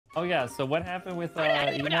Oh yeah, so what happened with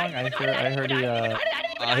Elon? I heard he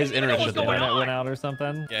his internet shut the bed. went out or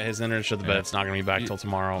something. Yeah, his internet shut the bed. It's not gonna be back till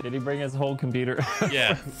tomorrow. Did he bring his whole computer?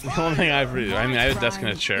 Yeah, the only thing I've read. I mean, I have a desk and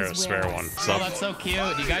a chair, a spare one. So. Oh, that's so cute.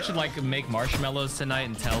 You guys should like make marshmallows tonight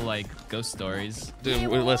and tell like ghost stories. Dude,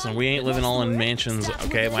 listen, we ain't living all in mansions,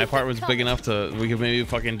 okay? My apartment's big enough to we could maybe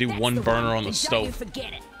fucking do one burner on the stove.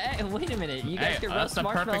 Hey, wait a minute. You guys can roast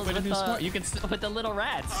marshmallows with the little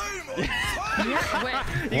rats.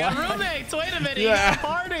 You got roommates. Wait a minute. You got a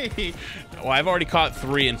party. Well, I've already caught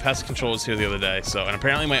 3, and pest control was here the other day. So, and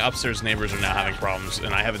apparently my upstairs neighbors are now having problems,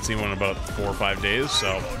 and I haven't seen one in about 4 or 5 days.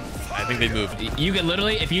 So, I think they moved. You can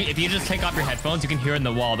literally, if you just take off your headphones, you can hear in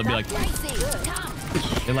the wall. They'll be like,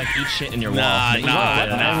 they like eat shit in your wall. Nah,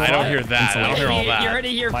 I don't hear that. I don't hear all that. You heard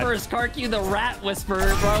it here first. Karku, the rat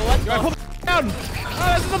whisperer, bro. What the? Down.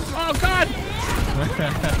 Oh God!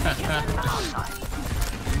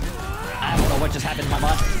 I don't know what just happened to my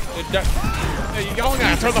butt. You gotta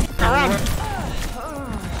turn the f around.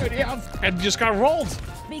 I just got rolled.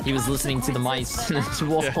 He was listening to the mice and his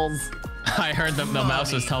wolves. I heard the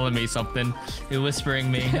mouse was telling me something. He was whispering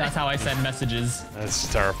me. That's how I send messages. That's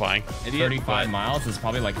terrifying. 35 miles is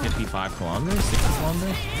probably like 55 kilometers, 60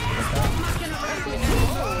 kilometers.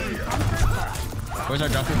 Where's our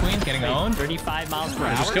Junker Queen? Getting owned? 35 miles per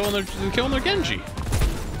hour. Just killing their Genji.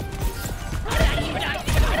 I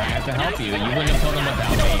have to help you. You wouldn't have killed them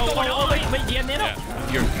without me. Oh, wait, do you have nano?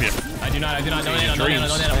 I do not. No nano. We have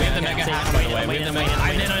the mega hack, by the way. We have the mega.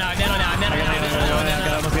 I have nano now.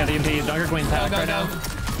 I almost got EMP. Junker Queen's hacked right now.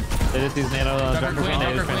 They just use nano Junker Queen.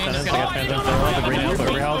 They use transcendence. I got transcendence. The green health,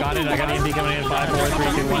 over health. Got it. I got EMP coming in. 5, 4,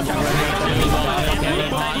 3, 2, 1.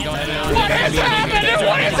 What is happening?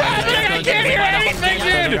 What is happening? I can't hear anything,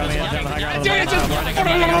 dude. Dude, it's just.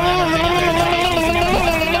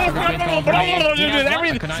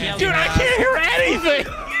 Dude, I can't hear anything.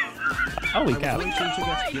 Holy cow.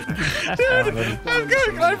 Dude, I'm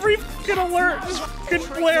getting every fucking alert just fucking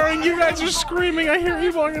blaring. You guys are screaming. I hear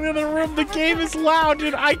you walking in the room. The game is loud,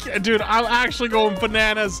 dude. Dude, I'm actually going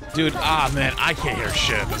bananas. Dude, man, I can't hear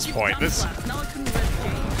shit at this point.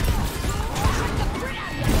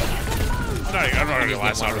 I'm not gonna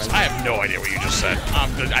lie, Cyrus. I have no idea what you just said.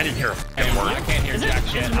 I didn't hear a fucking word. I can't hear jack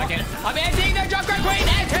shit. I'm anting their Junker Queen.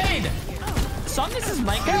 Anting. Somnus's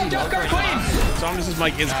mic is Junker Queen. Somnus's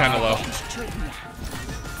mic is kind of low.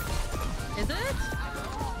 Is it?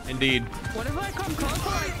 Indeed. What if I come closer?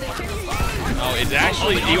 Oh, it's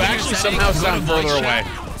actually you actually somehow sound further away.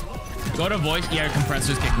 Go to voice. Yeah, your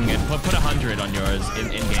compressor's kicking in. Put 100 on yours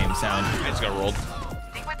in-game sound. I just got rolled.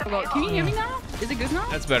 Can you hear me now? Is it good now?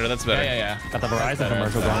 That's better. That's better. Yeah. Got the Verizon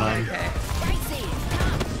commercial going on. Okay.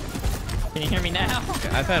 Can you hear me now?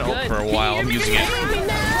 I've had hope for a while. I'm using it.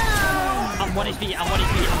 I'm 1 HP. I'm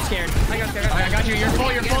scared. I got you. You're full.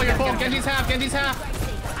 Genji's half.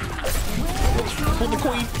 Pull the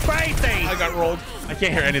queen. Crazy. I got rolled. I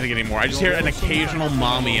can't hear anything anymore. I just hear an occasional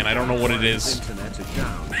mommy, and I don't know what it is.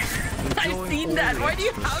 I've seen that. Why do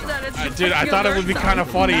you have that? Dude, I thought it would be kind of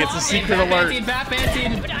funny. It's a secret alert.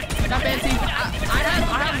 I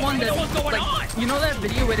have one that, like, you know that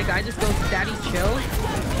video where the guy just goes, "Daddy, chill"?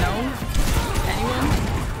 No? Anyone?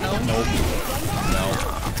 No? Nope. No.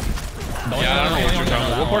 Yeah, I don't know what you're talking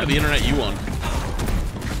about. What part of the internet you on?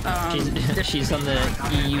 She's on the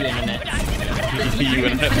EU internet. The EU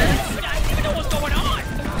internet.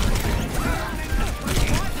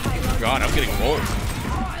 God, I'm getting rolled.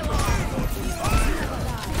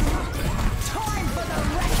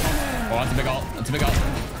 Oh, that's a big ult.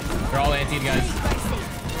 They're all anti guys.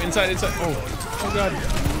 Inside. Oh God.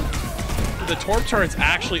 The Torp turret's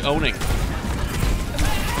actually owning.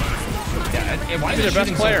 Yeah, why is their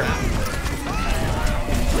best player?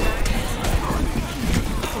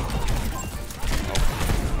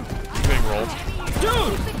 I'm getting rolled.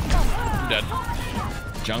 Dude! I'm dead.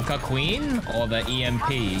 Junker Queen or the EMP?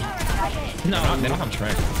 No, they don't have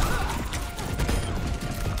Trick.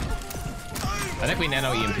 I think we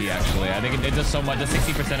nano EMP actually. I think it does so much, does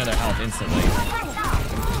 60% of their health instantly.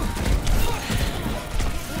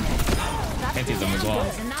 Can't see them as well.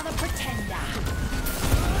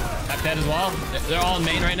 That dead as well. They're all in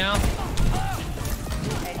main right now.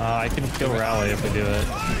 I can kill Rally if we do it.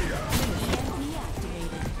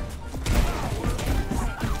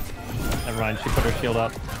 Never mind, she put her shield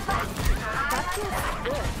up.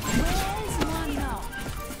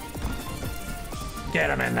 Get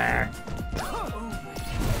him in there.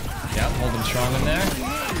 Yeah, hold him strong in there.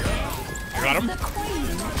 I got him.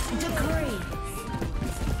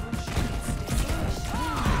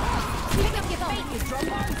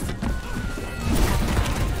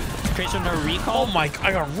 Tracer, no recall. Oh my!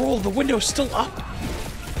 I got rolled. The window's still up.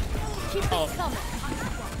 I'm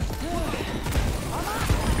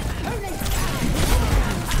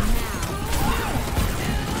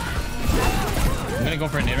gonna go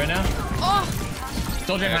for a nade right now.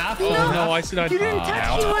 Soldier in half. Oh no, I said I You didn't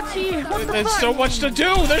touch Yuachi. What the There's fuck? so much to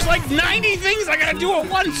do. There's like 90 things I gotta do at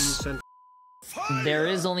once. There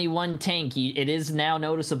is only one tank. It is now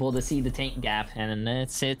noticeable to see the tank gap, and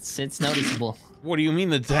it's noticeable. What do you mean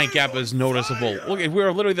the tank gap is noticeable? Look,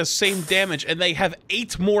 we're literally the same damage, and they have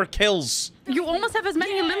 8 more kills. You almost have as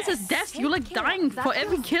many limbs as Death. You're like dying for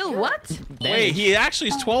every kill. What? Wait, he actually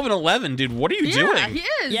is 12 and 11, dude. What are you doing? Yeah, he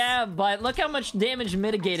is. Yeah, but look how much damage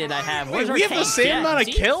mitigated I have. Wait, we have the same amount of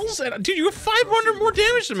kills? And, dude, you have 500 more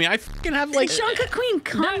damage than me. I fucking have like... Junker Queen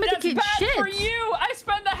can't mitigate That's bad shit. for you. I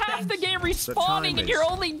spent half the game respawning, and you're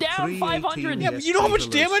only down 500. Yeah, but you know how much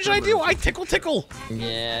damage I do? I tickle.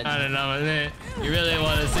 Yeah. I don't know. You really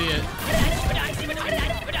want to see it?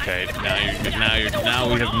 Okay, now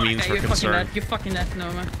we have means for concern. You're fucking dead, no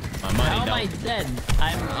man. My money How am I dead?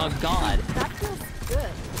 I'm a god. That feels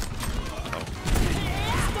good.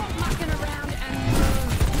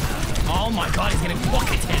 Oh my god, he's getting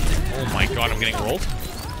fucking hit. Oh my god, I'm getting rolled.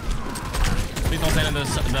 Please don't stand in the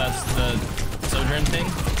Sojourn thing.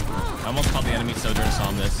 I almost called the enemy Sojourn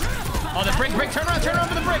saw this. Oh, the brick, turn around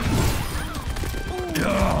for the brick.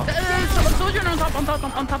 Soldier on top.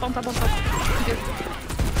 Okay.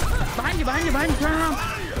 Behind you, turn around.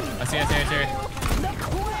 I see. Okay,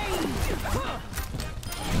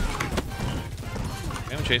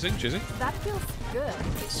 I'm chasing. That feels good.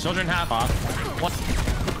 Children half off. What?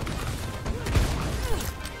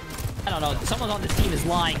 I don't know. Someone on this team is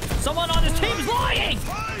lying. Someone on this team is lying.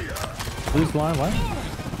 Who's blind? What?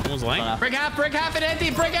 Someone's lying? Brick half, and empty.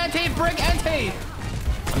 Brick empty.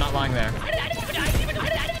 I'm not lying there.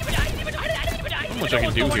 How much I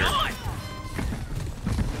can do here?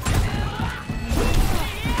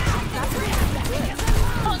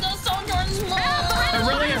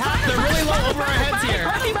 They're really low over our heads here.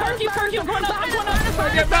 Perky, I'm going up.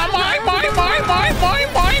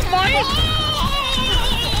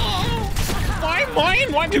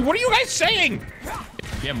 Mine! Dude, what are you guys saying?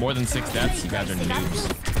 If you have more than 6 deaths, you guys are noobs.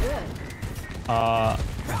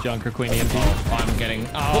 Junker Queen EMP. Oh, I'm getting.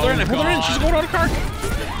 Oh, Hold her in. She's going on a cart.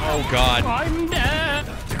 Oh god. I'm dead.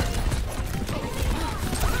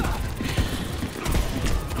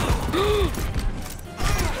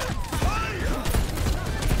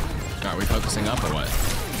 Are we focusing up or what?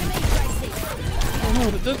 Oh no,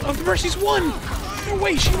 the Mercy's won. No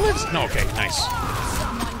way, she lives. No, okay, nice.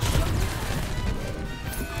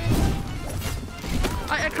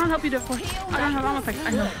 I can't help you there for. I don't have armor effect.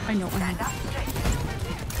 I know.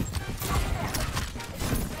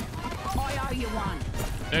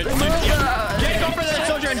 Jake, go for the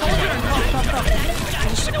soldier. I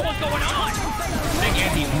know what's going on. Big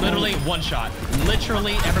Andy, literally one shot.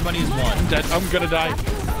 Literally everybody's one. I'm dead. I'm gonna die.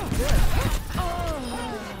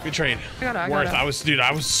 Good trade. Worth. I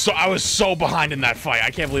was so behind in that fight. I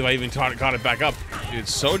can't believe I even got it back up. Dude,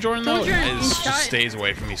 Sojourn though just stays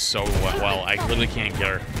away from me so well. I literally can't get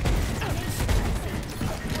her.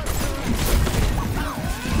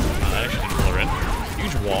 That actually didn't pull her in.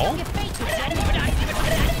 Huge wall.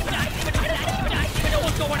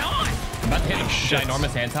 What's going on? I'm about to hit a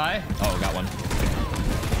ginormous anti. Oh, got one.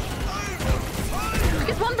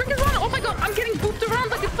 Bring his one. Oh my god, I'm getting pooped around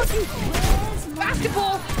like a fucking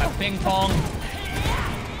basketball. A ping pong.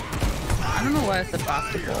 I don't know why I said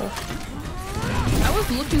basketball. I was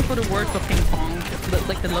looking for the word for ping pong,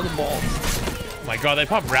 like the little balls. Oh my god, they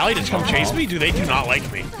pop rally to come chase me? Dude, they do not like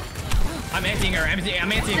me. I'm anti-ing her.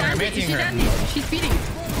 She's beating.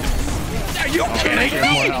 Are you kidding She's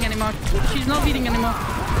not beating anymore. She's not beating anymore.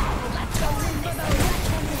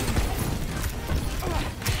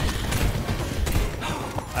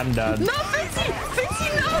 I'm done. No, Fitzy,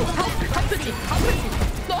 no! Help Fitzy.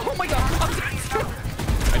 No, oh my god.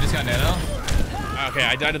 I just got nano. Okay,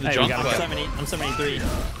 I died to the Hey, jump, I'm but 73.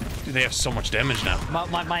 dude, they have so much damage now.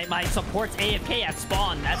 My support's AFK at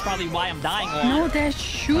spawn. That's probably why I'm dying a lot. No, they're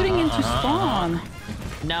shooting into spawn.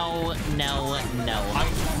 No.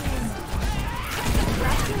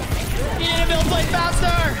 You need to build play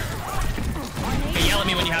faster. Hey, yell at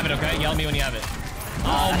me when you have it, okay? Yell at me when you have it.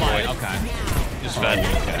 Oh my, okay. Just fed.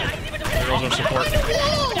 Okay. There goes our support.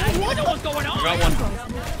 What's going on? We got one.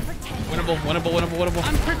 Winnable.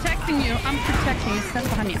 I'm protecting you. Stand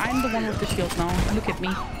behind me. I'm the one with the shield now. Look at me.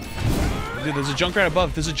 Dude, there's a junk right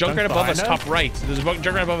above. There's a junk right above us, top right. There's a junk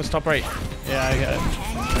right above us, top right. Yeah, I got it.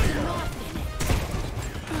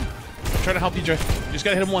 I'm trying to help you, Joy. You just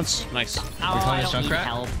gotta hit him once. Nice. I don't need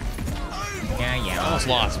help. Yeah. Almost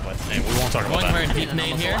lost, but hey, we won't talk about Going for that. a deep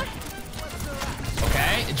nade here.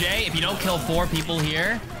 Okay, Jay, if you don't kill 4 people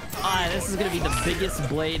here, This is gonna be the biggest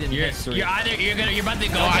blade in history. you're about to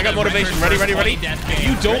go. I got motivation. Ready? If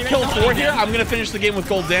you don't kill 4 here, I'm gonna finish the game with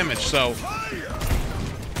gold damage. So.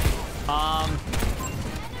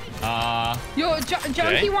 Yo,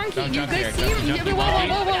 Junkie Wonky, you guys see him?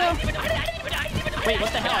 Whoa. Wait,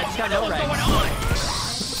 what the hell? I just got no rank.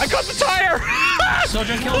 I got the tire!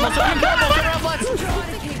 Soldier kill him.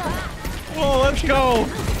 Oh, let's go.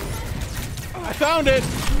 I found it.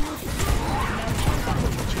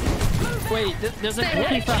 Wait, there's a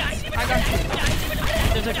glitch.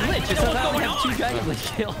 There's a glitch. It says I only have 2 Dragon Blade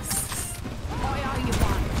kills.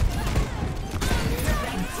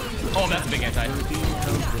 Oh, that's a big anti.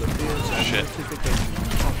 Shit.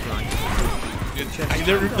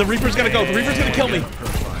 The Reaper's gotta go. The Reaper's gonna kill me.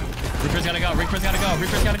 Reaper's gotta go.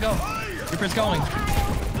 Reaper's going.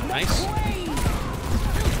 Nice.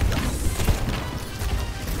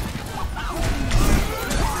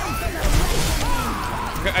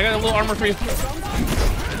 I got a little armor for you.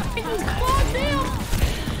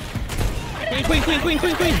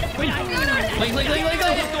 Queen.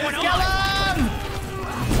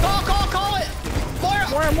 Call it! More.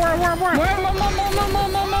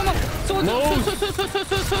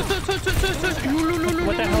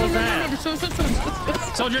 What the hell is that?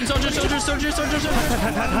 Soldier.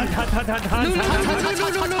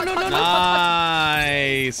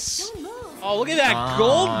 Nice. Oh, look at that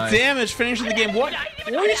gold damage finishing the game. What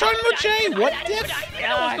are you talking about, Jay? What diff?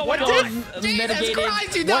 What diff? Jesus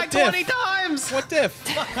Christ, you died 20 times! What diff?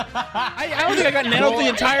 I don't think I got nanoed the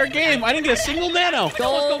entire game. I didn't get a single nano.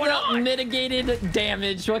 Gold mitigated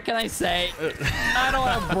damage. What can I say? I don't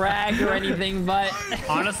want to brag or anything, but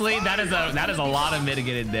Honestly, that is a lot of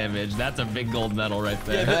mitigated damage. That's a big gold medal right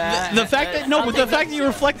there. The fact that you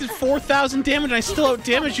reflected 4,000 damage and I still out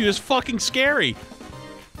damaged you is fucking scary.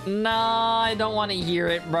 nah, I don't want to hear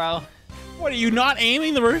it, bro. What, are you not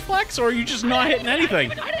aiming the reflex or are you just not hitting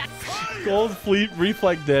anything? Gold fleet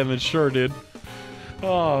reflect damage, sure, dude.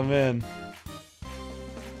 Oh, man.